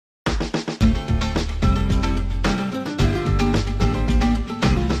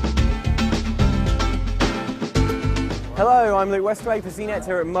I'm Luke Westaway for CNET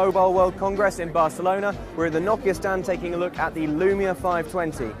here at Mobile World Congress in Barcelona. We're at the Nokia stand taking a look at the Lumia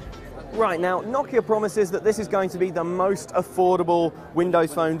 520. Right, now Nokia promises that this is going to be the most affordable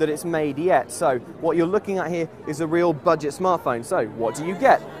Windows phone that it's made yet. So what you're looking at here is a real budget smartphone. So what do you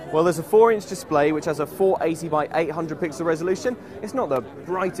get? Well, there's a 4-inch display which has a 480 by 800 pixel resolution. It's not the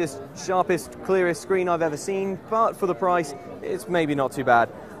brightest, sharpest, clearest screen I've ever seen, but for the price, it's maybe not too bad.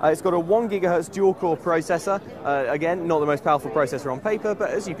 It's got a 1 GHz dual-core processor. Again, not the most powerful processor on paper,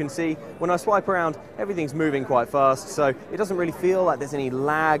 but as you can see, when I swipe around, everything's moving quite fast, so it doesn't really feel like there's any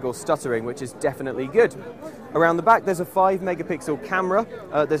lag or stuttering, which is definitely good. Around the back, there's a 5-megapixel camera.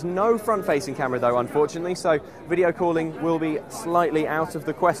 There's no front-facing camera, though, unfortunately, so video calling will be slightly out of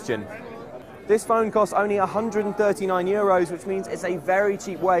the question. This phone costs only €139, which means it's a very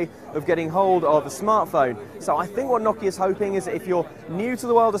cheap way of getting hold of a smartphone. So I think what Nokia is hoping is that if you're new to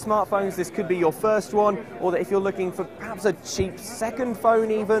the world of smartphones, this could be your first one, or that if you're looking for perhaps a cheap second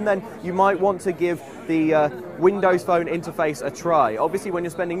phone even, then you might want to give the Windows Phone interface a try. Obviously, when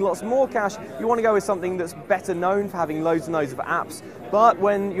you're spending lots more cash, you want to go with something that's better known for having loads and loads of apps. But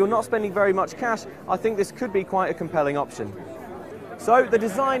when you're not spending very much cash, I think this could be quite a compelling option. So the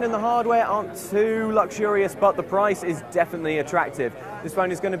design and the hardware aren't too luxurious, but the price is definitely attractive. This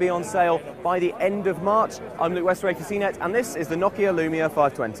phone is going to be on sale by the end of March. I'm Luke Westaway for CNET, and this is the Nokia Lumia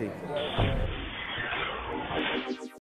 520.